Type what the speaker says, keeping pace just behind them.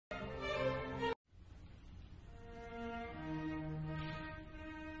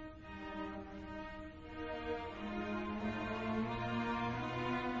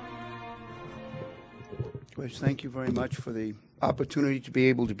Rich, thank you very much for the opportunity to be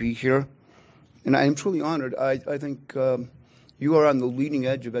able to be here. And I am truly honored. I think you are on the leading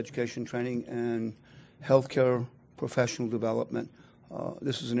edge of education training and healthcare professional development.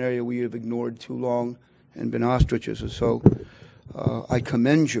 This is an area we have ignored too long and been ostriches. So I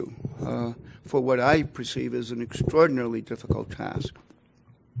commend you for what I perceive as an extraordinarily difficult task.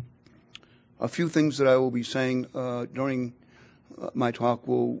 A few things that I will be saying during my talk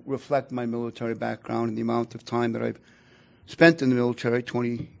will reflect my military background and the amount of time that I've spent in the military,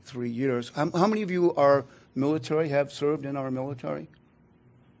 23 years. How many of you are military, have served in our military?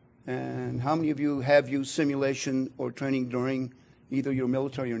 And how many of you have used simulation or training during either your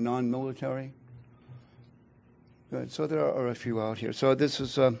military or non-military? Good. So there are a few out here. So this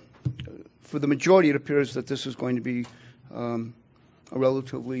is, for the majority, it appears that this is going to be a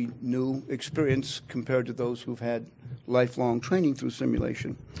relatively new experience compared to those who've had lifelong training through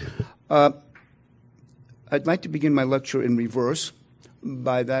simulation. I'd like to begin my lecture in reverse.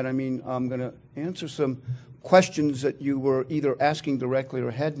 By that I mean I'm going to answer some questions that you were either asking directly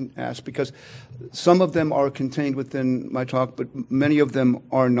or hadn't asked, because some of them are contained within my talk, but many of them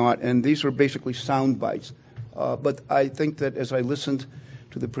are not, and these are basically sound bites. But I think that as I listened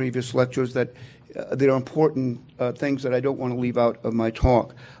to the previous lectures that there are important things that I don't want to leave out of my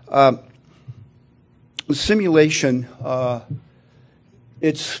talk. Simulation,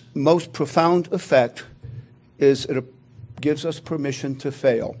 its most profound effect is it gives us permission to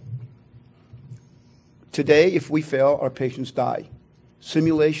fail. Today, if we fail, our patients die.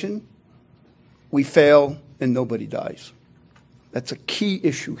 Simulation, we fail and nobody dies. That's a key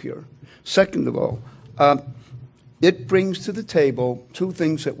issue here. Second of all, it brings to the table two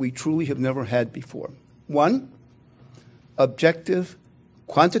things that we truly have never had before. One, objective,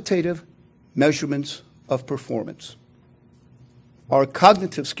 quantitative measurements of performance. Our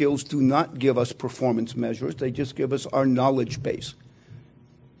cognitive skills do not give us performance measures. They just give us our knowledge base.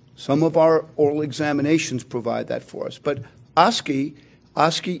 Some of our oral examinations provide that for us. But OSCE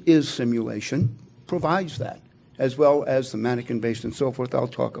is simulation, provides that, as well as the mannequin-based and so forth. I'll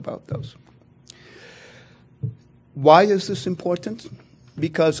talk about those. Why is this important?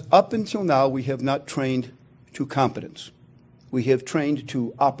 Because up until now, we have not trained to competence. We have trained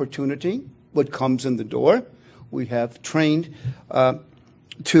to opportunity, what comes in the door. We have trained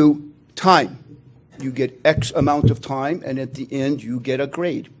to time. You get X amount of time, and at the end, you get a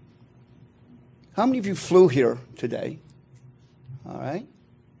grade. How many of you flew here today? All right.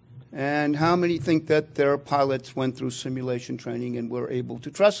 And how many think that their pilots went through simulation training and were able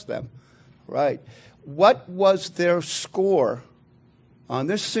to trust them? Right. What was their score on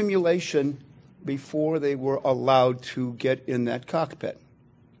this simulation before they were allowed to get in that cockpit?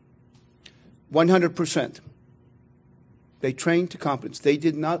 100%. They trained to competence. They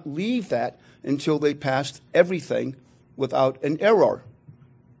did not leave that until they passed everything without an error.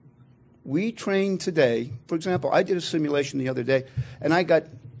 We train today, for example, I did a simulation the other day, and I got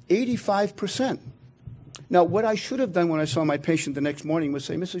 85%. Now, what I should have done when I saw my patient the next morning was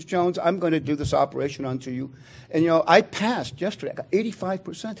say, Mrs. Jones, I'm going to do this operation onto you. And, I passed yesterday. I got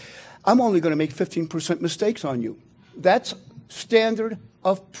 85%. I'm only going to make 15% mistakes on you. That's standard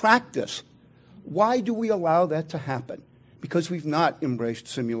of practice. Why do we allow that to happen? Because we've not embraced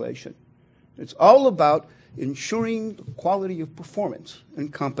simulation. It's all about ensuring the quality of performance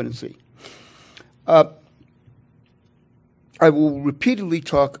and competency. I will repeatedly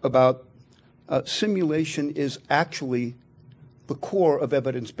talk about simulation is actually the core of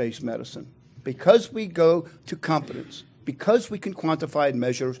evidence-based medicine. Because we go to competence, because we can quantify and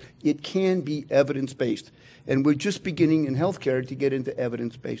measure, it can be evidence-based. And we're just beginning in healthcare to get into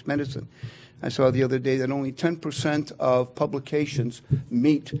evidence-based medicine. I saw the other day that only 10% of publications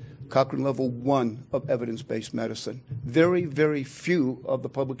meet Cochrane Level 1 of evidence-based medicine. Very, very few of the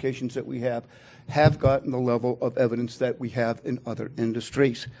publications that we have gotten the level of evidence that we have in other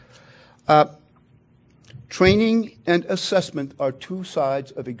industries. Training and assessment are two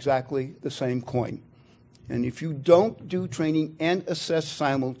sides of exactly the same coin. And if you don't do training and assess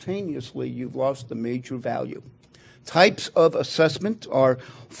simultaneously, you've lost the major value. Types of assessment are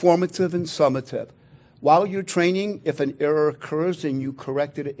formative and summative. While you're training, if an error occurs and you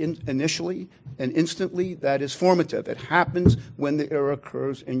correct it initially and instantly, that is formative. It happens when the error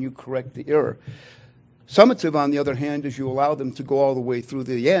occurs and you correct the error. Summative, on the other hand, is you allow them to go all the way through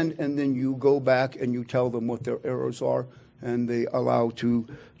the end, and then you go back and you tell them what their errors are, and they allow to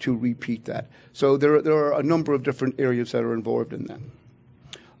repeat that. So there are a number of different areas that are involved in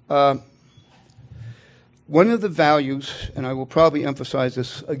that. One of the values, and I will probably emphasize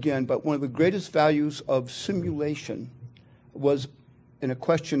this again, but one of the greatest values of simulation was, in a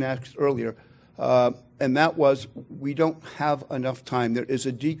question asked earlier, and that was we don't have enough time. There is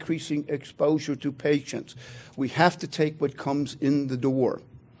a decreasing exposure to patients. We have to take what comes in the door.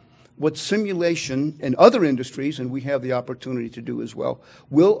 What simulation in other industries, and we have the opportunity to do as well,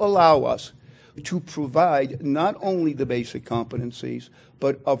 will allow us to provide not only the basic competencies,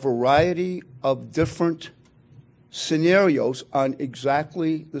 but a variety of different scenarios on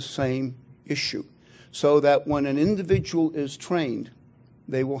exactly the same issue, so that when an individual is trained,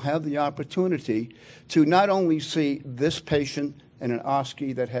 they will have the opportunity to not only see this patient and an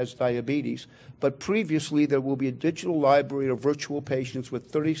OSCE that has diabetes, but previously there will be a digital library of virtual patients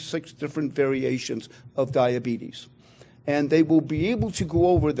with 36 different variations of diabetes. And they will be able to go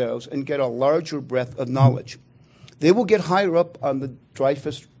over those and get a larger breadth of knowledge. They will get higher up on the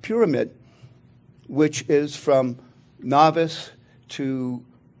Dreyfus pyramid, which is from novice to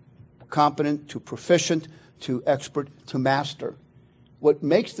competent to proficient to expert to master. What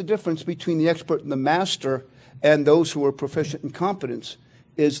makes the difference between the expert and the master and those who are proficient and competent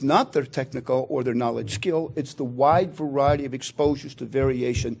is not their technical or their knowledge skill, it's the wide variety of exposures to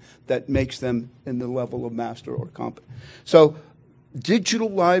variation that makes them in the level of master or competent. So digital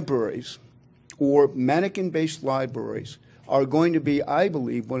libraries or mannequin-based libraries are going to be, I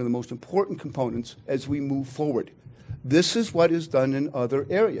believe, one of the most important components as we move forward. This is what is done in other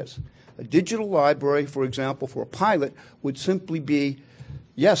areas. A digital library, for example, for a pilot would simply be,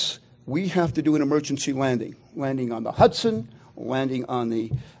 yes, we have to do an emergency landing on the Hudson, landing on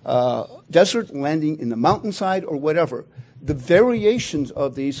the desert, landing in the mountainside, or whatever. The variations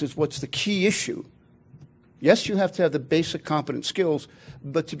of these is what's the key issue. Yes, you have to have the basic competent skills,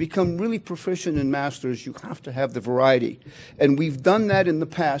 but to become really proficient in masters, you have to have the variety. And we've done that in the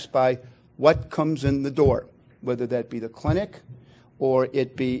past by what comes in the door, whether that be the clinic, or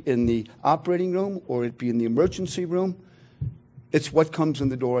it be in the operating room, or it be in the emergency room. It's what comes in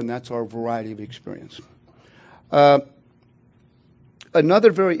the door, and that's our variety of experience.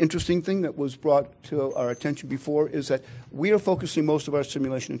 Another very interesting thing that was brought to our attention before is that we are focusing most of our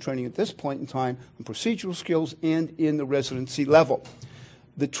simulation and training at this point in time on procedural skills and in the residency level.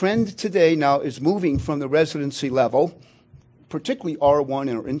 The trend today now is moving from the residency level, particularly R1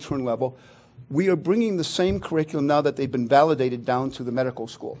 and our intern level. We are bringing the same curriculum now that they've been validated down to the medical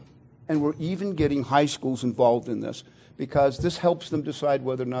school. And we're even getting high schools involved in this because this helps them decide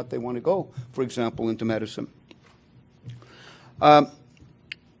whether or not they want to go, for example, into medicine.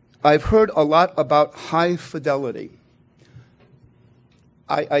 I've heard a lot about high fidelity.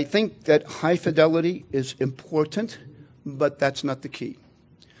 I think that high fidelity is important, but that's not the key.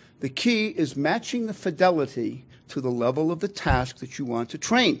 The key is matching the fidelity to the level of the task that you want to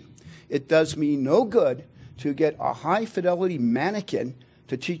train. It does me no good to get a high fidelity mannequin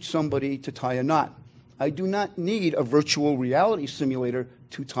to teach somebody to tie a knot. I do not need a virtual reality simulator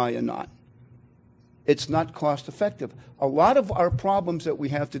to tie a knot. It's not cost effective. A lot of our problems that we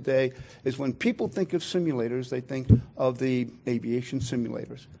have today is when people think of simulators, they think of the aviation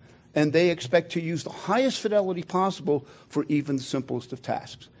simulators. And they expect to use the highest fidelity possible for even the simplest of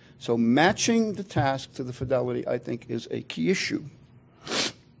tasks. So matching the task to the fidelity, I think, is a key issue.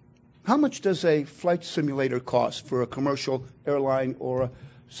 How much does a flight simulator cost for a commercial airline or,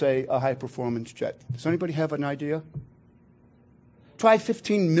 say, a high-performance jet? Does anybody have an idea? Try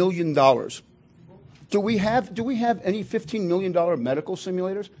 $15 million. Do we have any $15 million medical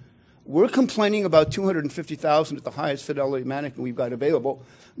simulators? We're complaining about $250,000 at the highest fidelity mannequin we've got available.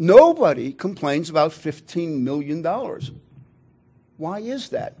 Nobody complains about $15 million. Why is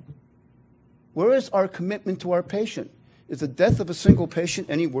that? Where is our commitment to our patient? Is the death of a single patient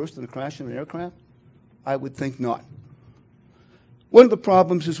any worse than a crash in an aircraft? I would think not. One of the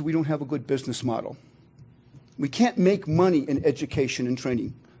problems is we don't have a good business model. We can't make money in education and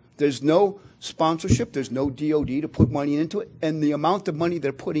training. There's no sponsorship, there's no DOD to put money into it, and the amount of money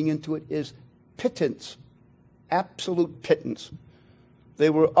they're putting into it is pittance, absolute pittance. They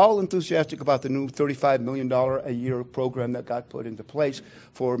were all enthusiastic about the new $35 million a year program that got put into place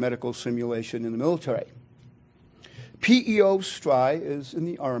for medical simulation in the military. PEO STRI is in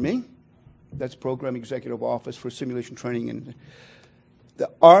the Army. That's Program Executive Office for Simulation Training. And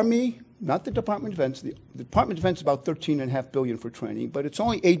the Army, not the Department of Defense. The Department of Defense is about $13.5 billion for training, but it's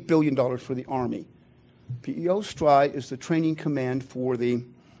only $8 billion for the Army. PEO STRI is the training command for the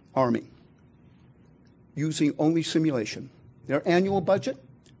Army, using only simulation. Their annual budget,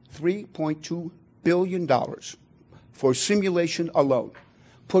 $3.2 billion for simulation alone.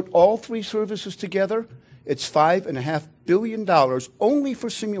 Put all three services together, it's $5.5 billion only for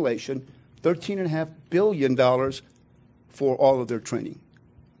simulation, $13.5 billion for all of their training.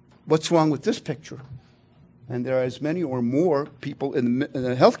 What's wrong with this picture? and there are as many or more people in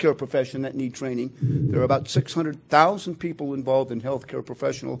the healthcare profession that need training. There are about 600,000 people involved in healthcare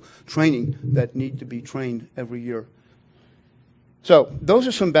professional training that need to be trained every year. So those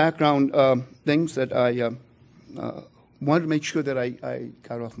are some background things that I wanted to make sure that I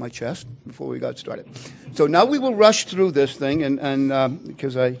got off my chest before we got started. So now we will rush through this thing, and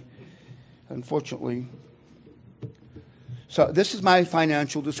because I, unfortunately, so this is my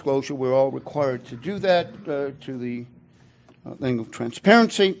financial disclosure. We're all required to do that to the thing of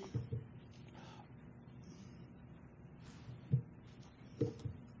transparency.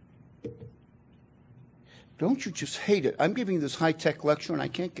 Don't you just hate it? I'm giving this high-tech lecture, and I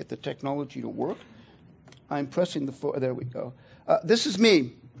can't get the technology to work. I'm pressing the there we go. This is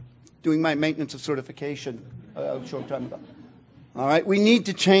me doing my maintenance of certification a short time ago. All right, we need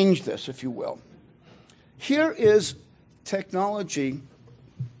to change this, if you will. Here is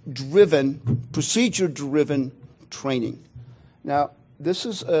technology-driven, procedure-driven training. Now, this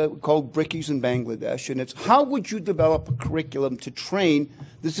is called brickies in Bangladesh, and it's how would you develop a curriculum to train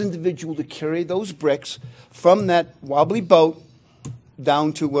this individual to carry those bricks from that wobbly boat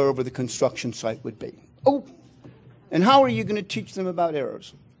down to wherever the construction site would be. Oh, and how are you going to teach them about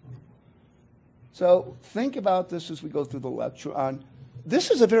errors? So think about this as we go through the lecture on,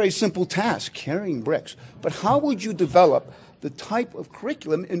 this is a very simple task, carrying bricks, but how would you develop the type of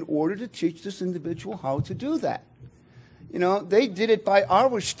curriculum in order to teach this individual how to do that? You know, they did it by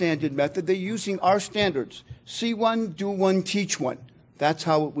our standard method. They're using our standards. See one, do one, teach one. That's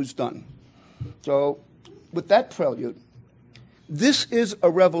how it was done. So with that prelude, this is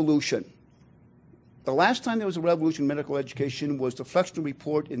a revolution. The last time there was a revolution in medical education was the Flexner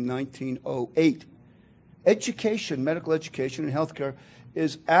Report in 1908. Education, medical education and healthcare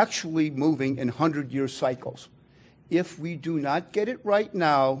is actually moving in 100-year cycles. If we do not get it right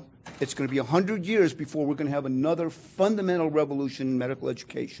now, it's going to be 100 years before we're going to have another fundamental revolution in medical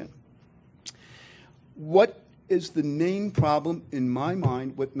education. What is the main problem in my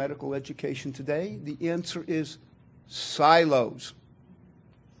mind with medical education today? The answer is silos.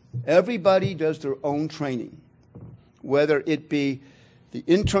 Everybody does their own training, whether it be the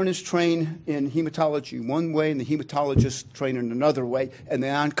internist train in hematology one way and the hematologist train in another way and the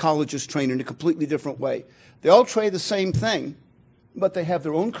oncologist train in a completely different way. They all train the same thing, but they have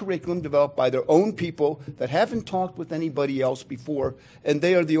their own curriculum developed by their own people that haven't talked with anybody else before, and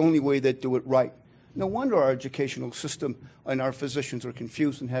they are the only way that do it right. No wonder our educational system and our physicians are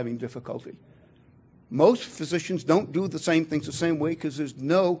confused and having difficulty. Most physicians don't do the same things the same way because there's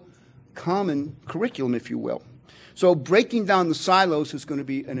no common curriculum, if you will. So breaking down the silos is going to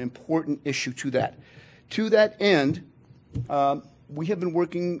be an important issue to that. To that end, we have been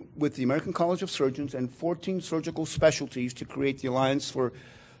working with the American College of Surgeons and 14 surgical specialties to create the Alliance for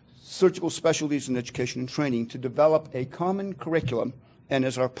Surgical Specialties in Education and Training to develop a common curriculum. And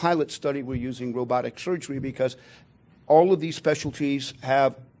as our pilot study, we're using robotic surgery because all of these specialties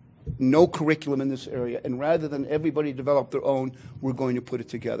have no curriculum in this area, and rather than everybody develop their own, we're going to put it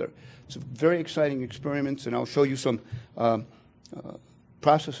together. It's a very exciting experiment, and I'll show you some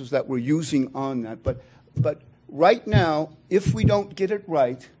processes that we're using on that. But right now, if we don't get it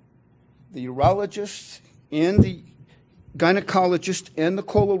right, the urologist and the gynecologist and the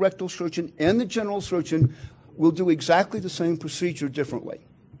colorectal surgeon and the general surgeon will do exactly the same procedure differently.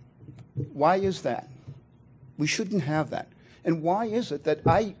 Why is that? We shouldn't have that. And why is it that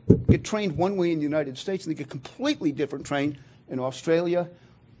I get trained one way in the United States and they get completely different trained in Australia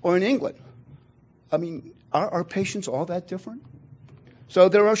or in England? I mean, are our patients all that different? So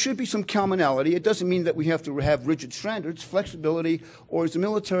there should be some commonality. It doesn't mean that we have to have rigid standards. Flexibility, or as the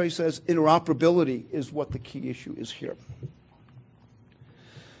military says, interoperability is what the key issue is here.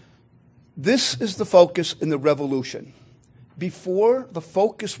 This is the focus in the revolution. Before, the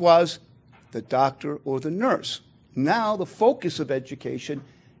focus was the doctor or the nurse. Now the focus of education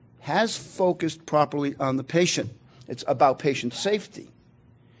has focused properly on the patient. It's about patient safety.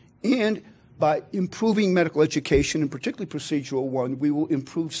 And by improving medical education, and particularly procedural one, we will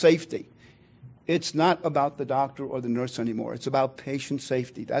improve safety. It's not about the doctor or the nurse anymore. It's about patient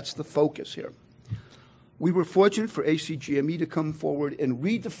safety. That's the focus here. We were fortunate for ACGME to come forward and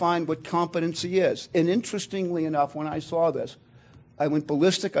redefine what competency is. And interestingly enough, when I saw this, I went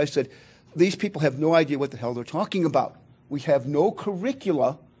ballistic. I said, these people have no idea what the hell they're talking about. We have no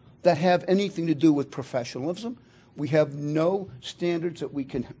curricula that have anything to do with professionalism. We have no standards that we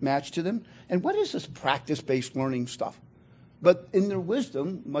can match to them. And what is this practice-based learning stuff? But in their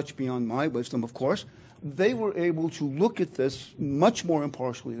wisdom, much beyond my wisdom, of course, they were able to look at this much more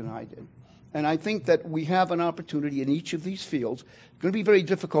impartially than I did. And I think that we have an opportunity in each of these fields. It's going to be very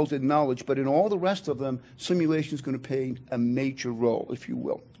difficult in knowledge, but in all the rest of them, simulation is going to play a major role, if you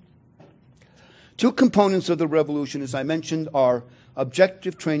will. Two components of the revolution, as I mentioned, are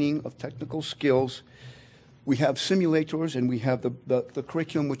objective training of technical skills. We have simulators, and we have the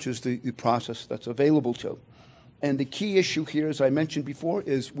curriculum, which is the process that's available to. And the key issue here, as I mentioned before,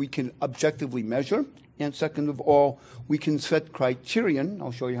 is we can objectively measure. And second of all, we can set criterion,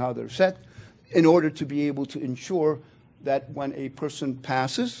 I'll show you how they're set, in order to be able to ensure that when a person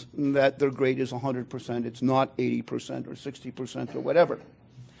passes, that their grade is 100%, it's not 80% or 60% or whatever.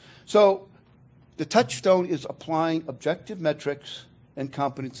 So the touchstone is applying objective metrics and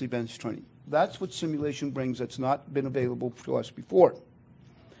competency-based training. That's what simulation brings that's not been available to us before.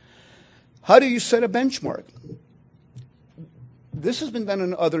 How do you set a benchmark? This has been done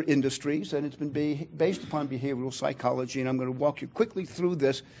in other industries, and it's been based upon behavioral psychology, and I'm going to walk you quickly through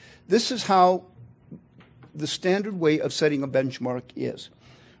this. This is how the standard way of setting a benchmark is.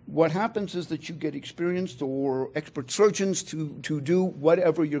 What happens is that you get experienced or expert surgeons to do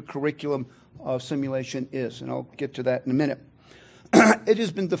whatever your curriculum simulation is, and I'll get to that in a minute. It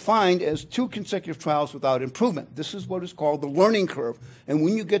has been defined as 2 consecutive trials without improvement. This is what is called the learning curve, and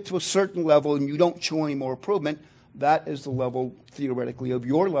when you get to a certain level and you don't show any more improvement, that is the level, theoretically, of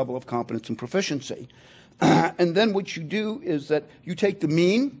your level of competence and proficiency. And then what you do is that you take the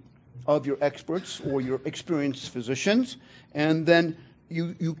mean of your experts or your experienced physicians, and then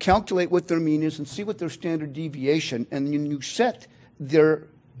you calculate what their mean is and see what their standard deviation, and then you set their,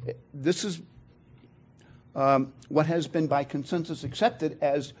 this is what has been by consensus accepted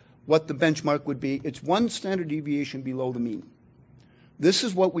as what the benchmark would be. It's 1 standard deviation below the mean. This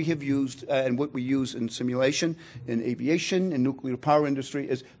is what we have used and what we use in simulation, in aviation, in nuclear power industry,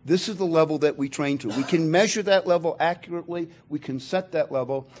 is this is the level that we train to. We can measure that level accurately. We can set that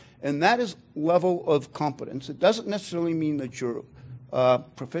level. And that is level of competence. It doesn't necessarily mean that you're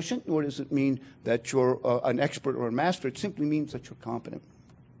proficient, nor does it mean that you're an expert or a master. It simply means that you're competent.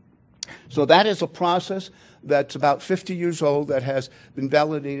 So that is a process that's about 50 years old that has been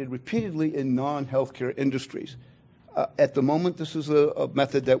validated repeatedly in non-healthcare industries. At the moment, this is a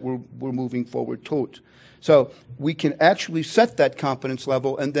method that we're moving forward towards. So we can actually set that competence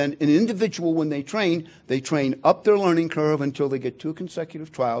level, and then an individual, when they train up their learning curve until they get 2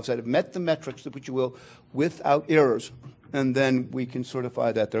 consecutive trials that have met the metrics, if you will, without errors, and then we can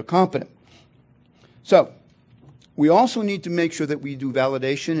certify that they're competent. So we also need to make sure that we do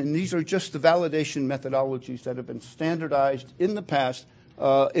validation, and these are just the validation methodologies that have been standardized in the past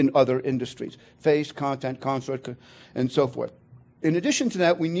in other industries, phase, content, construct, and so forth. In addition to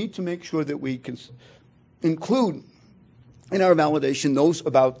that, we need to make sure that we can include in our validation those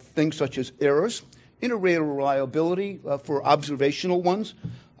about things such as errors, inter-rater reliability for observational ones,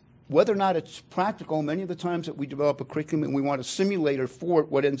 whether or not it's practical. Many of the times that we develop a curriculum and we want a simulator for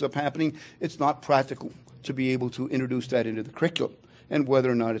what ends up happening, it's not practical to be able to introduce that into the curriculum, and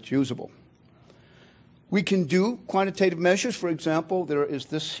whether or not it's usable. We can do quantitative measures. For example, there is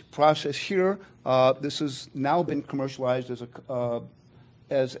this process here. This has now been commercialized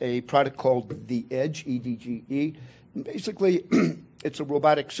as a product called the EDGE, E-D-G-E. And basically, it's a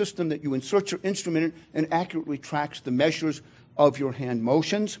robotic system that you insert your instrument in and accurately tracks the measures of your hand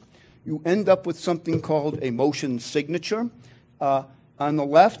motions. You end up with something called a motion signature. On the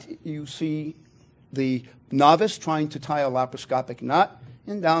left, you see the novice trying to tie a laparoscopic knot,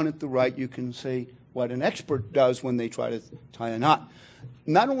 and down at the right, you can see what an expert does when they try to tie a knot.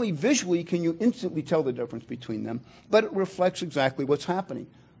 Not only visually can you instantly tell the difference between them, but it reflects exactly what's happening.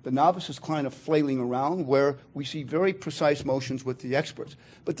 The novice is kind of flailing around, where we see very precise motions with the experts.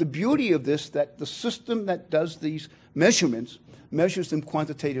 But the beauty of this, that the system that does these measurements measures them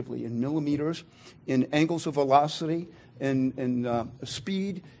quantitatively in millimeters, in angles of velocity, in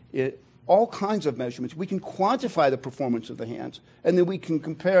speed, all kinds of measurements. We can quantify the performance of the hands, and then we can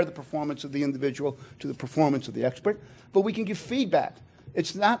compare the performance of the individual to the performance of the expert, but we can give feedback.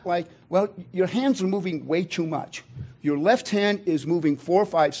 It's not like, well, your hands are moving way too much. Your left hand is moving 4 or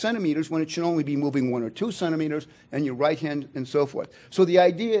 5 centimeters when it should only be moving 1 or 2 centimeters, and your right hand, and so forth. So the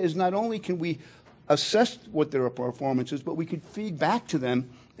idea is not only can we assess what their performance is, but we could feed back to them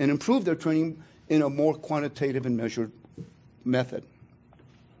and improve their training in a more quantitative and measured method.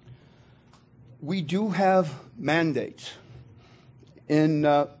 We do have mandates. In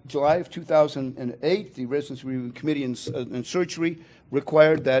July of 2008, the Residency Review Committee in Surgery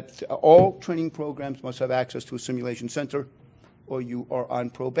required that all training programs must have access to a simulation center, or you are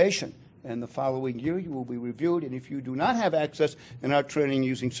on probation. And the following year, you will be reviewed, and if you do not have access and are training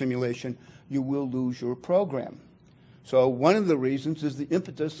using simulation, you will lose your program. So one of the reasons is the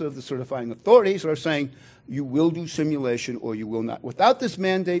impetus of the certifying authorities are saying you will do simulation or you will not. Without this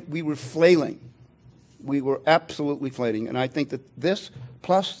mandate, we were flailing. We were absolutely flailing. And I think that this,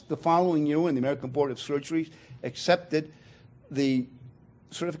 plus the following year when the American Board of Surgery accepted the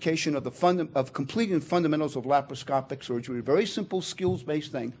certification of completing fundamentals of laparoscopic surgery, a very simple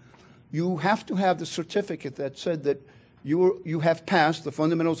skills-based thing, you have to have the certificate that said that you have passed the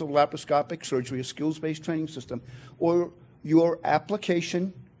fundamentals of laparoscopic surgery, a skills-based training system, or your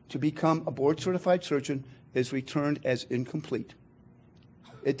application to become a board-certified surgeon is returned as incomplete.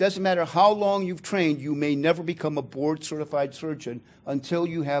 It doesn't matter how long you've trained, you may never become a board-certified surgeon until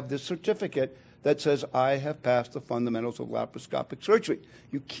you have this certificate that says, I have passed the fundamentals of laparoscopic surgery.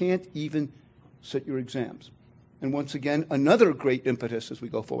 You can't even sit your exams. And once again, another great impetus as we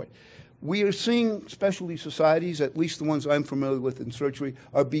go forward. We are seeing specialty societies, at least the ones I'm familiar with in surgery,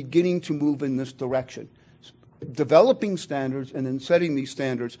 are beginning to move in this direction, developing standards and then setting these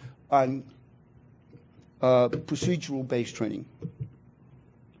standards on procedural-based training.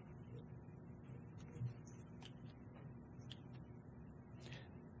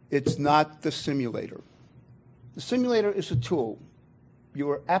 It's not the simulator. The simulator is a tool. You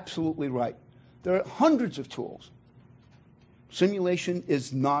are absolutely right. There are hundreds of tools. Simulation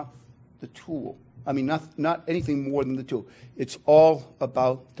is not the tool. I mean, not anything more than the tool. It's all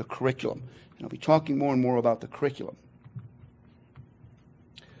about the curriculum. And I'll be talking more and more about the curriculum.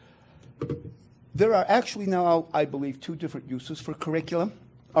 There are actually now, I believe, two different uses for curriculum.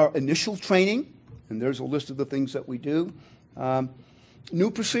 Our initial training, and there's a list of the things that we do.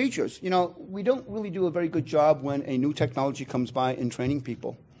 New procedures. You know, we don't really do a very good job when a new technology comes by in training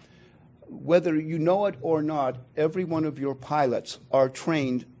people. Whether you know it or not, every one of your pilots are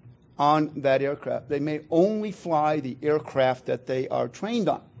trained on that aircraft. They may only fly the aircraft that they are trained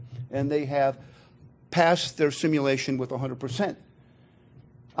on, and they have passed their simulation with 100%.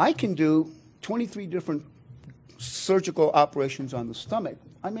 I can do 23 different surgical operations on the stomach.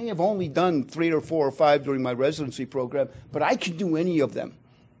 I may have only done 3 or 4 or 5 during my residency program, but I can do any of them.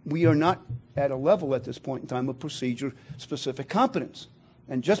 We are not at a level at this point in time of procedure-specific competence.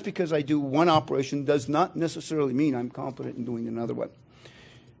 And just because I do one operation does not necessarily mean I'm competent in doing another one.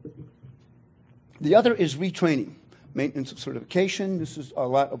 The other is retraining, maintenance of certification. This is a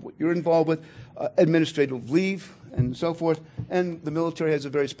lot of what you're involved with, administrative leave and so forth. And the military has a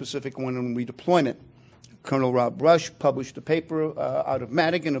very specific one on redeployment. Colonel Rob Rush published a paper out of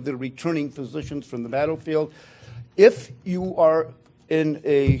Madigan of the returning physicians from the battlefield. If you are in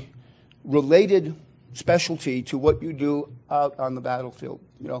a related specialty to what you do out on the battlefield,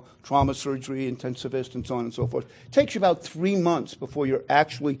 you know, trauma surgery, intensivist, and so on and so forth, it takes you about 3 months before you're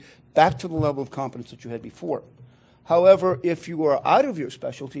actually back to the level of competence that you had before. However, if you are out of your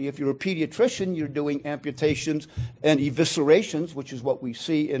specialty, if you're a pediatrician, you're doing amputations and eviscerations, which is what we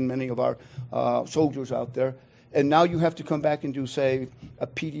see in many of our soldiers out there, and now you have to come back and do, say, a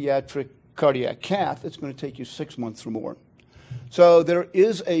pediatric cardiac cath, it's going to take you 6 months or more. So there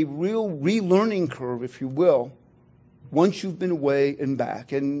is a real relearning curve, if you will, once you've been away and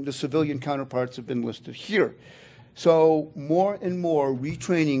back, and the civilian counterparts have been listed here. So more and more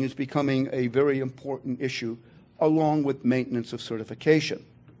retraining is becoming a very important issue, along with maintenance of certification.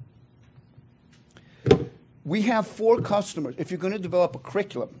 We have 4 customers. If you're going to develop a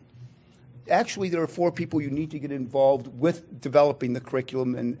curriculum, actually there are 4 people you need to get involved with developing the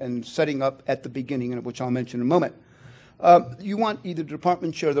curriculum and setting up at the beginning, which I'll mention in a moment. You want either the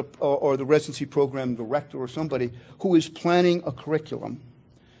department chair or the residency program director or somebody who is planning a curriculum.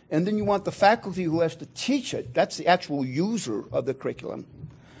 And then you want the faculty who has to teach it. That's the actual user of the curriculum.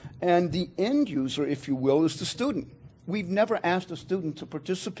 And the end user, if you will, is the student. We've never asked a student to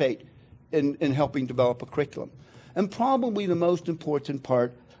participate in helping develop a curriculum. And probably the most important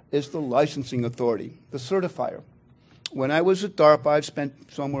part is the licensing authority, the certifier. When I was at DARPA, I've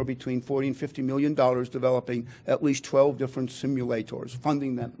spent somewhere between $40 and $50 million developing at least 12 different simulators,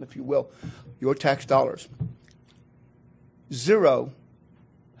 funding them, if you will, your tax dollars. 0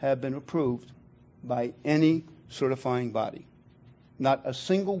 have been approved by any certifying body. Not a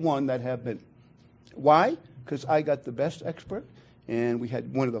single one that have been. Why? Because I got the best expert, and we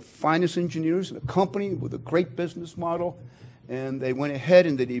had one of the finest engineers in the company with a great business model, and they went ahead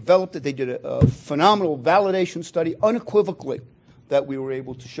and they developed it. They did a phenomenal validation study, unequivocally, that we were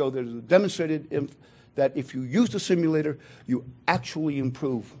able to show that it demonstrated that if you use the simulator, you actually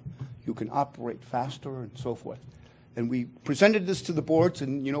improve. You can operate faster and so forth. And we presented this to the boards,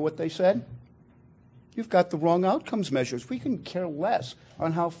 and you know what they said? You've got the wrong outcomes measures. We can care less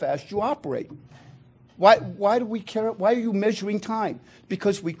on how fast you operate. Why do we care? Why are you measuring time?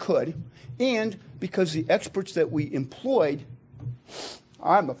 Because we could, and because the experts that we employed,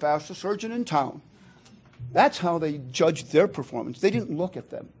 I'm the fastest surgeon in town. That's how they judged their performance. They didn't look at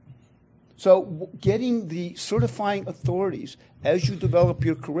them. So getting the certifying authorities as you develop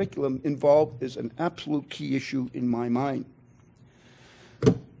your curriculum involved is an absolute key issue in my mind.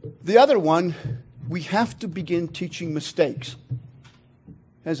 The other one, we have to begin teaching mistakes.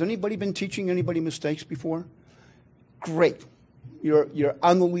 Has anybody been teaching anybody mistakes before? Great. You're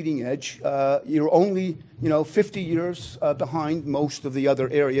on the leading edge. You're only 50 years behind most of the other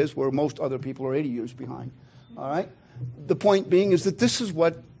areas where most other people are 80 years behind. All right? The point being is that this is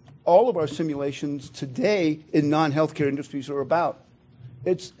what all of our simulations today in non-healthcare industries are about.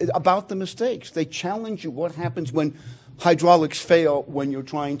 It's about the mistakes. They challenge you. What happens when hydraulics fail when you're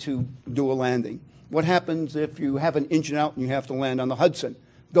trying to do a landing? What happens if you have an engine out and you have to land on the Hudson?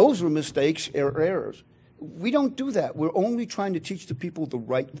 Those are mistakes or errors. We don't do that. We're only trying to teach the people the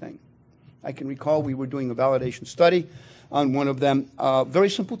right thing. I can recall we were doing a validation study on one of them, very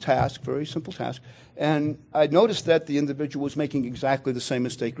simple task, and I noticed that the individual was making exactly the same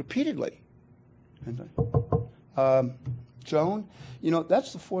mistake repeatedly. And Joan,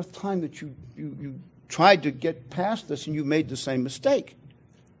 that's the fourth time that you tried to get past this and you made the same mistake.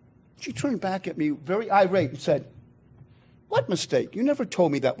 She turned back at me very irate and said, "What mistake? You never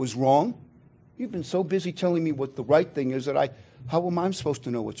told me that was wrong. You've been so busy telling me what the right thing is that how am I supposed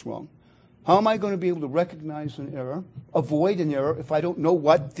to know what's wrong? How am I going to be able to recognize an error, avoid an error, if I don't know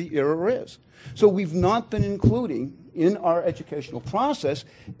what the error is?" So we've not been including in our educational process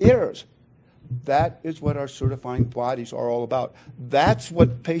errors. That is what our certifying bodies are all about. That's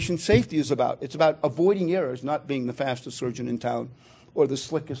what patient safety is about. It's about avoiding errors, not being the fastest surgeon in town or the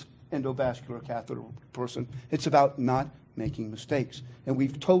slickest endovascular catheter person. It's about not making mistakes. And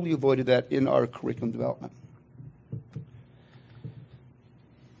we've totally avoided that in our curriculum development.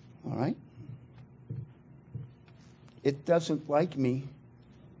 All right? It doesn't like me.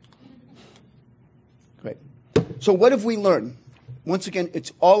 Great. So what have we learned? Once again,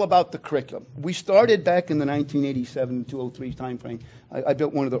 it's all about the curriculum. We started back in the 1987-203 timeframe. I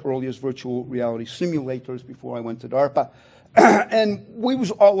built one of the earliest virtual reality simulators before I went to DARPA. And we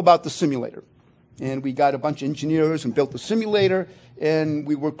was all about the simulator. And we got a bunch of engineers and built the simulator, and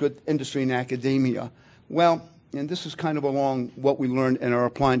we worked with industry and academia. Well, and this is kind of along what we learned and are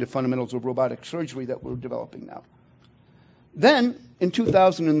applying to fundamentals of robotic surgery that we're developing now. Then, in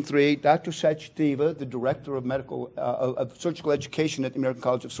 2003, Dr. Sachdeva, the director of surgical education at the American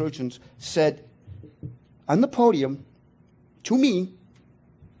College of Surgeons, said on the podium to me,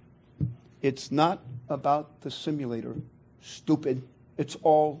 "It's not about the simulator, stupid. It's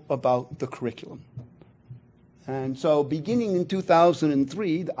all about the curriculum." And so beginning in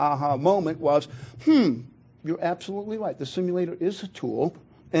 2003, the aha moment was, you're absolutely right. The simulator is a tool,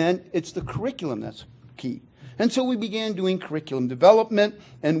 and it's the curriculum that's key. And so we began doing curriculum development,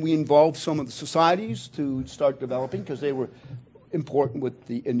 and we involved some of the societies to start developing because they were important with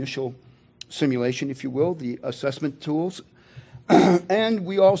the initial simulation, if you will, the assessment tools. And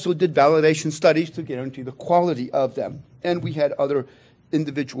we also did validation studies to guarantee the quality of them. And we had other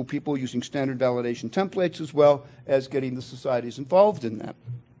individual people using standard validation templates as well as getting the societies involved in that.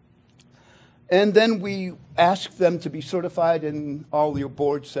 And then we asked them to be certified, and all the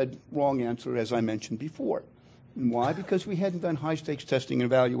boards said wrong answer, as I mentioned before. And why? Because we hadn't done high-stakes testing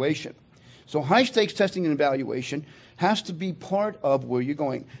and evaluation. So high-stakes testing and evaluation has to be part of where you're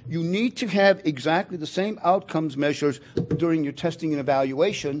going. You need to have exactly the same outcomes measures during your testing and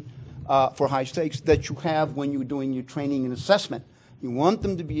evaluation for high stakes that you have when you're doing your training and assessment. You want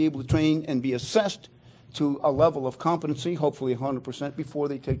them to be able to train and be assessed to a level of competency, hopefully 100%, before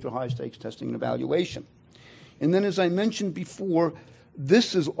they take their high-stakes testing and evaluation. And then, as I mentioned before,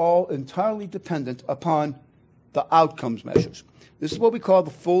 this is all entirely dependent upon the outcomes measures. This is what we call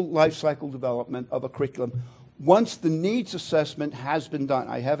the full life cycle development of a curriculum. Once the needs assessment has been done,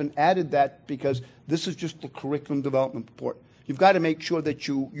 I haven't added that because this is just the curriculum development report. You've got to make sure that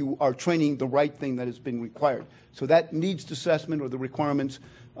you are training the right thing that has been required. So that needs assessment or the requirements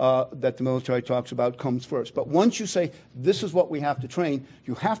that the military talks about comes first. But once you say, this is what we have to train,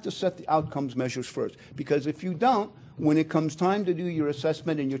 you have to set the outcomes measures first. Because if you don't, when it comes time to do your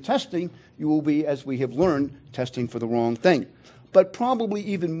assessment and your testing, you will be, as we have learned, testing for the wrong thing. But probably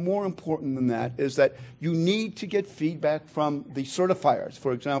even more important than that is that you need to get feedback from the certifiers.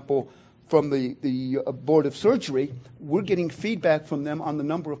 For example, from the Board of Surgery, we're getting feedback from them on the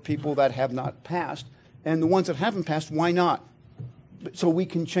number of people that have not passed, and the ones that haven't passed, why not? So we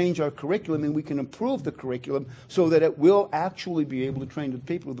can change our curriculum and we can improve the curriculum so that it will actually be able to train the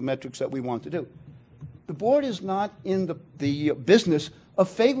people with the metrics that we want to do. the board is not in the business of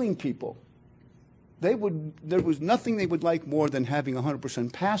failing people. There was nothing they would like more than having a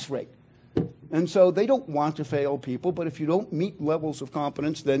 100% pass rate. And so they don't want to fail people, but if you don't meet levels of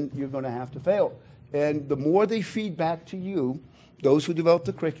competence, then you're going to have to fail. And the more they feed back to you, those who develop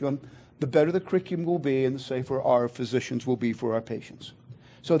the curriculum, the better the curriculum will be and the safer our physicians will be for our patients.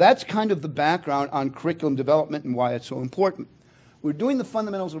 So that's kind of the background on curriculum development and why it's so important. We're doing the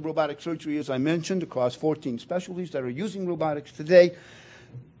fundamentals of robotic surgery, as I mentioned, across 14 specialties that are using robotics today.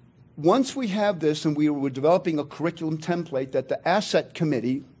 Once we have this, and we were developing a curriculum template that the asset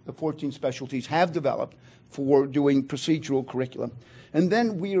committee, the 14 specialties, have developed for doing procedural curriculum. And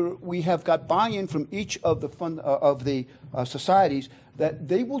then we have got buy-in from each of the societies that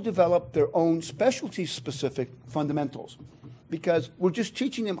they will develop their own specialty-specific fundamentals, because we're just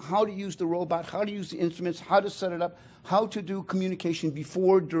teaching them how to use the robot, how to use the instruments, how to set it up, how to do communication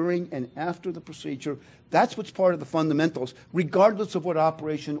before, during, and after the procedure. That's what's part of the fundamentals, regardless of what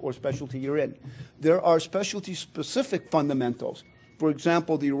operation or specialty you're in. There are specialty-specific fundamentals. For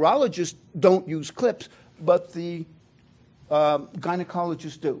example, the urologists don't use clips, but the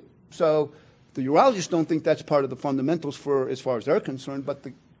gynecologists do. So the urologists don't think that's part of the fundamentals as far as they're concerned, but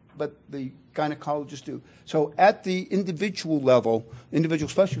the gynecologists do. So at the individual level, individual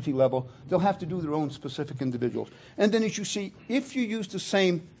specialty level, they'll have to do their own specific individuals. And then as you see, if you use the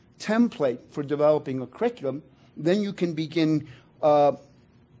same template for developing a curriculum, then you can begin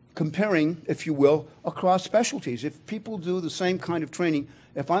comparing, if you will, across specialties. If people do the same kind of training,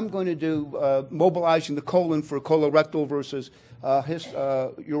 if I'm going to do mobilizing the colon for colorectal versus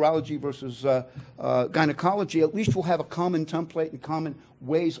urology versus gynecology, at least we'll have a common template and common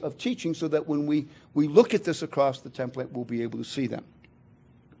ways of teaching so that when we look at this across the template, we'll be able to see them.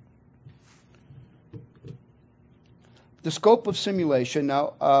 The scope of simulation.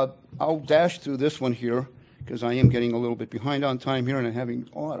 Now, I'll dash through this one here because I am getting a little bit behind on time here and I'm having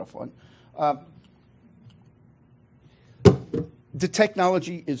a lot of fun. The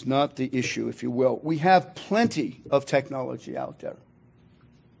technology is not the issue, if you will. We have plenty of technology out there,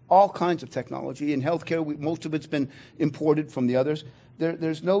 all kinds of technology. In healthcare, most of it's been imported from the others.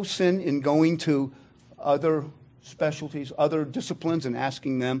 There's no sin in going to other specialties, other disciplines, and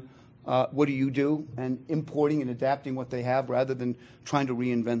asking them, what do you do, and importing and adapting what they have rather than trying to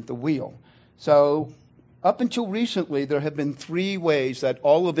reinvent the wheel. So up until recently, there have been three ways that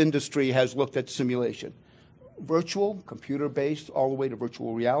all of industry has looked at simulation. Virtual, computer-based, all the way to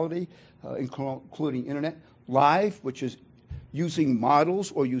virtual reality, including internet. Live, which is using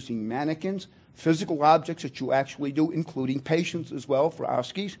models or using mannequins, physical objects that you actually do, including patients as well for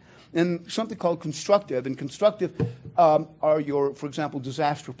OSCEs, and something called constructive. And constructive are your, for example,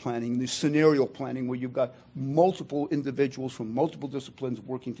 disaster planning, the scenario planning, where you've got multiple individuals from multiple disciplines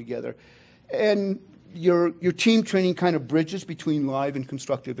working together. And your team training kind of bridges between live and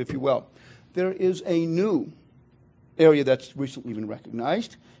constructive, if you will. There is a new area that's recently been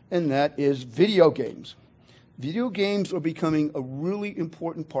recognized, and that is video games. Video games are becoming a really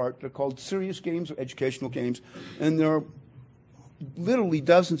important part. They're called serious games or educational games, and there are literally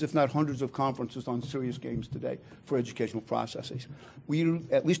dozens, if not hundreds, of conferences on serious games today for educational processes.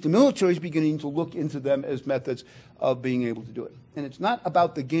 At least the military is beginning to look into them as methods of being able to do it. And it's not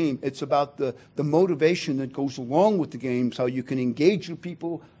about the game, it's about the motivation that goes along with the games, how you can engage your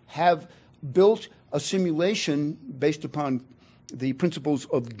people, have built a simulation based upon the principles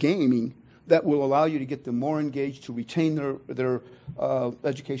of gaming that will allow you to get them more engaged, to retain their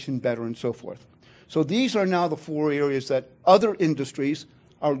education better, and so forth. So these are now the four areas that other industries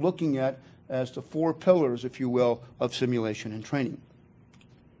are looking at as the four pillars, if you will, of simulation and training.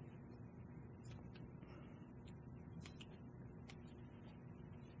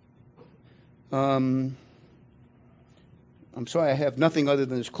 I'm sorry, I have nothing other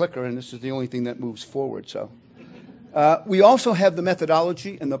than this clicker, and this is the only thing that moves forward. So, we also have the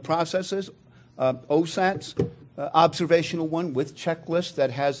methodology and the processes, OSATs, observational one with checklist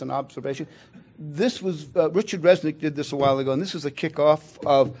that has an observation. This was, Richard Resnick did this a while ago, and this is a kickoff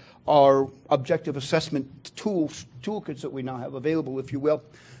of our objective assessment toolkits that we now have available, if you will.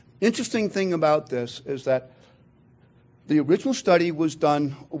 Interesting thing about this is that the original study was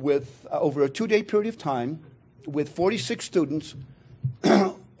done with over a 2-day period of time with 46 students,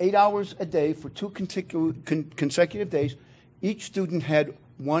 8 hours a day for 2 consecutive days. Each student had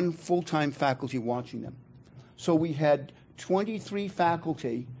 1 full-time faculty watching them. So we had 23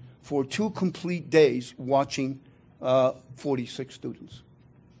 faculty for 2 complete days watching 46 students.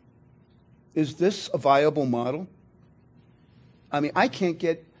 Is this a viable model? I mean, I can't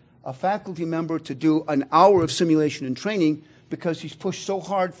get a faculty member to do an hour of simulation and training because he's pushed so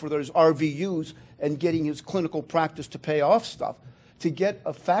hard for those RVUs and getting his clinical practice to pay off stuff. To get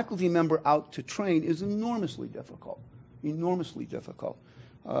a faculty member out to train is enormously difficult, enormously difficult.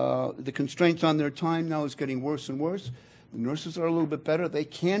 The constraints on their time now is getting worse and worse. The nurses are a little bit better. They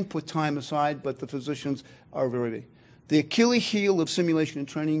can put time aside, but the physicians are very big. The Achilles heel of simulation and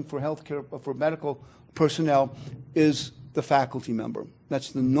training for healthcare, for medical personnel, is the faculty member.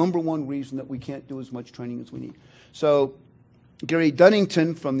 That's the number one reason that we can't do as much training as we need. So Gary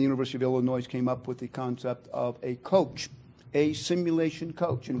Dunnington from the University of Illinois came up with the concept of a coach, a simulation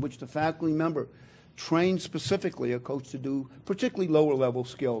coach, in which the faculty member trains specifically a coach to do particularly lower level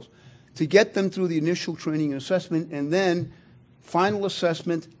skills, to get them through the initial training and assessment, and then final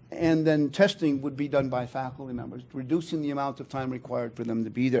assessment and then testing would be done by faculty members, reducing the amount of time required for them to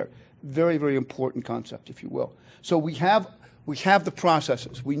be there. Very, very important concept, if you will. So we have the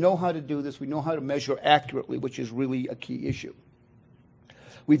processes. We know how to do this. We know how to measure accurately, which is really a key issue.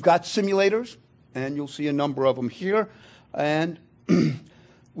 We've got simulators, and you'll see a number of them here, and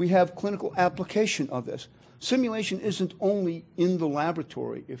we have clinical application of this. Simulation isn't only in the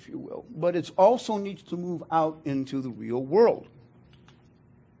laboratory, if you will, but it also needs to move out into the real world.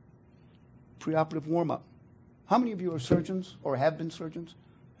 Preoperative warm-up. How many of you are surgeons or have been surgeons?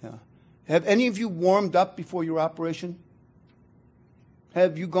 Yeah. Have any of you warmed up before your operation?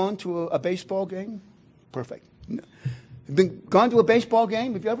 Have you gone to a baseball game? Perfect. No. Gone to a baseball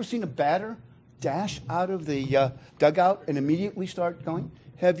game? Have you ever seen a batter dash out of the dugout and immediately start going?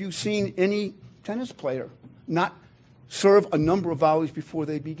 Have you seen any tennis player not serve a number of volleys before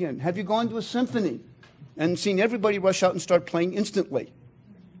they begin? Have you gone to a symphony and seen everybody rush out and start playing instantly?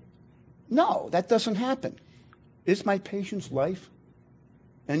 No, that doesn't happen. Is my patient's life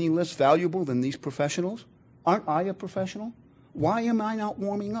any less valuable than these professionals? Aren't I a professional? Why am I not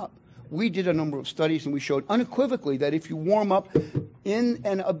warming up? We did a number of studies, and we showed unequivocally that if you warm up in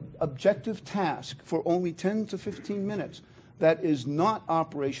an objective task for only 10 to 15 minutes, that is not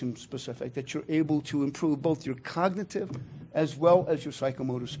operation specific, that you're able to improve both your cognitive as well as your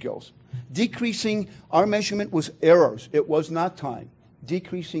psychomotor skills. Decreasing, our measurement was errors. It was not time.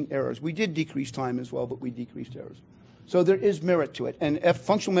 Decreasing errors. We did decrease time as well, but we decreased errors. So there is merit to it. And a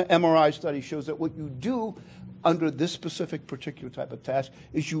functional MRI study shows that what you do under this specific particular type of task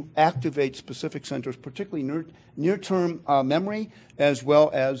is you activate specific centers, particularly near-term memory as well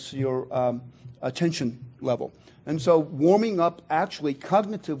as your attention level. And so warming up actually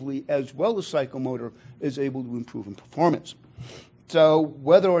cognitively as well as psychomotor is able to improve in performance. So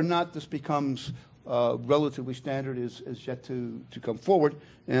whether or not this becomes relatively standard is yet to come forward.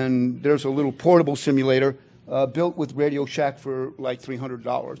 And there's a little portable simulator built with Radio Shack for like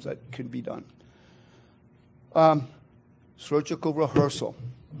 $300 that can be done. Surgical rehearsal.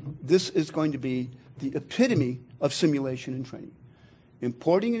 This is going to be the epitome of simulation and training.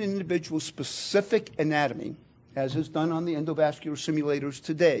 Importing an individual's specific anatomy, as is done on the endovascular simulators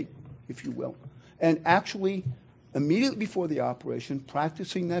today, if you will, and actually immediately before the operation,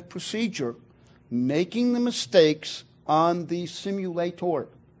 practicing that procedure, making the mistakes on the simulator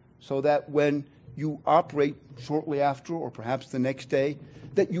so that when you operate shortly after or perhaps the next day,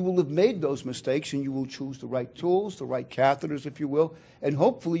 that you will have made those mistakes and you will choose the right tools, the right catheters, if you will, and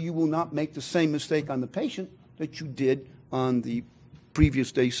hopefully you will not make the same mistake on the patient that you did on the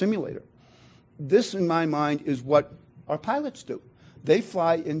previous day simulator. This, in my mind, is what our pilots do. They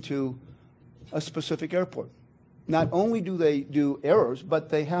fly into a specific airport. Not only do they do errors, but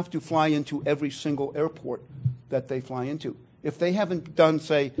they have to fly into every single airport that they fly into. If they haven't done,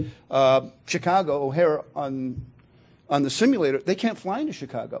 say, Chicago, O'Hare on the simulator, they can't fly into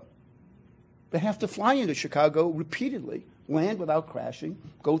Chicago. They have to fly into Chicago repeatedly, land without crashing,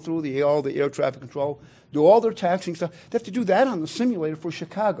 go through all the air traffic control, do all their taxiing stuff. They have to do that on the simulator for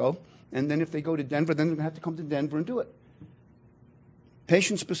Chicago, and then if they go to Denver, then they're going to have to come to Denver and do it.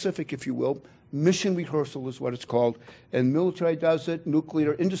 Patient-specific, if you will. Mission rehearsal is what it's called. And military does it,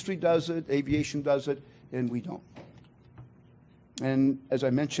 nuclear industry does it, aviation does it, and we don't. And as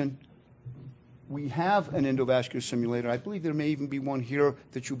I mentioned, we have an endovascular simulator. I believe there may even be one here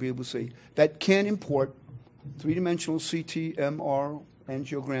that you'll be able to see that can import three-dimensional CT, MR,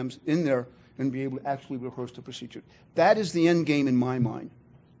 angiograms in there and be able to actually rehearse the procedure. That is the end game in my mind.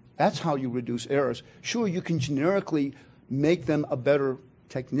 That's how you reduce errors. Sure, you can generically make them a better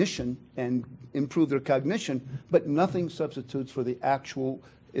technician and improve their cognition, but nothing substitutes for the actual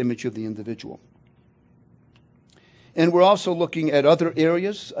image of the individual. And we're also looking at other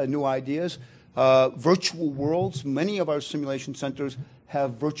areas, new ideas, virtual worlds. Many of our simulation centers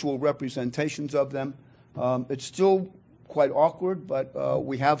have virtual representations of them. It's still quite awkward, but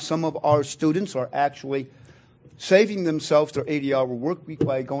we have some of our students are actually saving themselves their 80-hour work week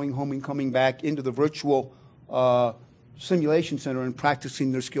by going home and coming back into the virtual simulation center and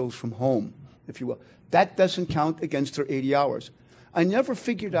practicing their skills from home, if you will. That doesn't count against their 80 hours. I never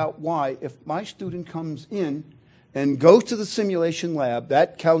figured out why, if my student comes in and goes to the simulation lab,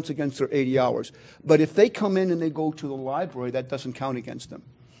 that counts against their 80 hours. But if they come in and they go to the library, that doesn't count against them.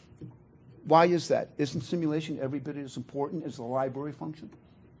 Why is that? Isn't simulation every bit as important as the library function?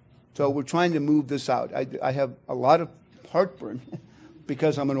 So we're trying to move this out. I have a lot of heartburn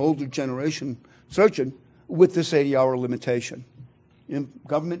because I'm an older generation surgeon with this 80-hour limitation.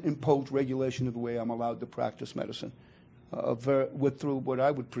 Government-imposed regulation of the way I'm allowed to practice medicine through what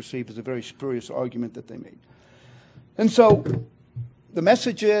I would perceive as a very spurious argument that they made. And so the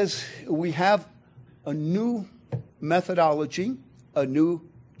message is we have a new methodology, a new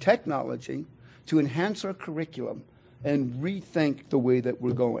technology to enhance our curriculum and rethink the way that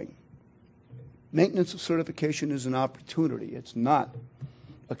we're going. Maintenance of certification is an opportunity. It's not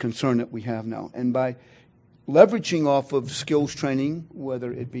a concern that we have now. And by leveraging off of skills training,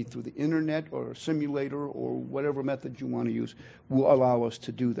 whether it be through the internet or a simulator or whatever method you want to use, will allow us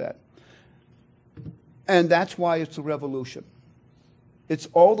to do that. And that's why it's a revolution. It's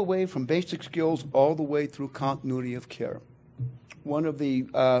all the way from basic skills all the way through continuity of care. One of the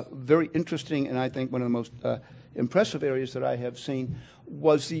very interesting and I think one of the most impressive areas that I have seen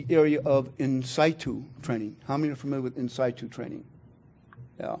was the area of in situ training. How many are familiar with in situ training?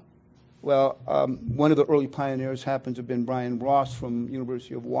 Yeah. Well, one of the early pioneers happens to have been Brian Ross from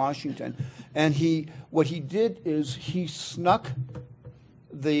University of Washington. And what he did is he snuck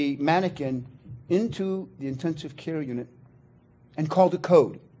the mannequin into the intensive care unit and called a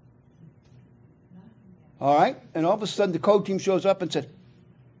code. All right? And all of a sudden the code team shows up and said,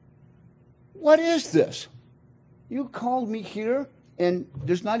 "What is this? You called me here and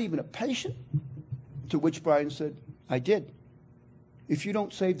there's not even a patient?" To which Brian said, "I did. If you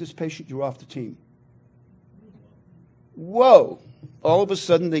don't save this patient, you're off the team." Whoa. All of a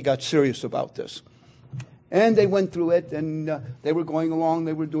sudden, they got serious about this. And they went through it, and they were going along,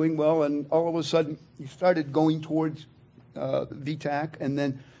 they were doing well, and all of a sudden, he started going towards VTAC, and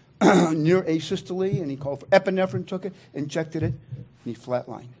then near asystole, and he called for epinephrine, took it, injected it, and he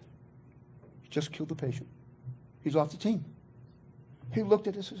flatlined. He just killed the patient. He's off the team. He looked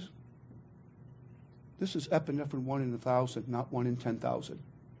at this and said, "This is epinephrine 1 in 1,000, not 1 in 10,000.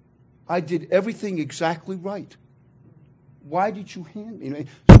 I did everything exactly right. Why did you hand me?"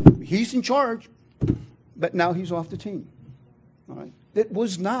 He's in charge, but now he's off the team. All right? It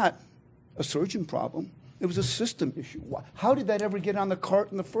was not a surgeon problem. It was a system issue. How did that ever get on the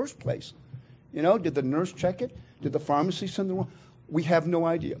cart in the first place? Did the nurse check it? Did the pharmacy send the wrong? We have no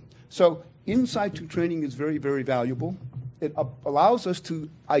idea. So in situ training is very, very valuable. It allows us to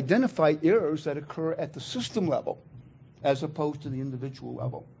identify errors that occur at the system level as opposed to the individual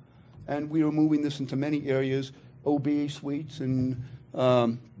level. And we are moving this into many areas, OB suites and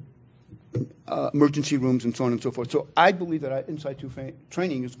emergency rooms and so on and so forth. So I believe that in situ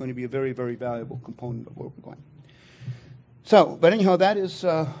training is going to be a very, very valuable component of where we're going. So, but anyhow, that is,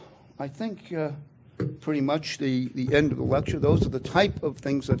 I think, pretty much the end of the lecture. Those are the type of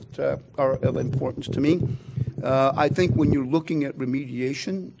things that are of importance to me. I think when you're looking at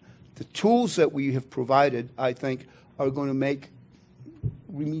remediation, the tools that we have provided, I think, are going to make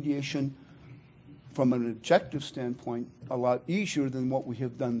remediation from an objective standpoint a lot easier than what we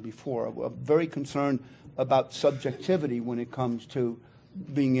have done before. I'm very concerned about subjectivity when it comes to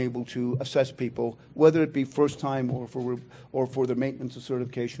being able to assess people, whether it be first time or for the maintenance of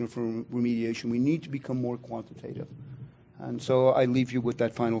certification or for remediation. We need to become more quantitative. And so I leave you with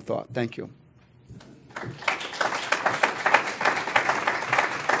that final thought. Thank you.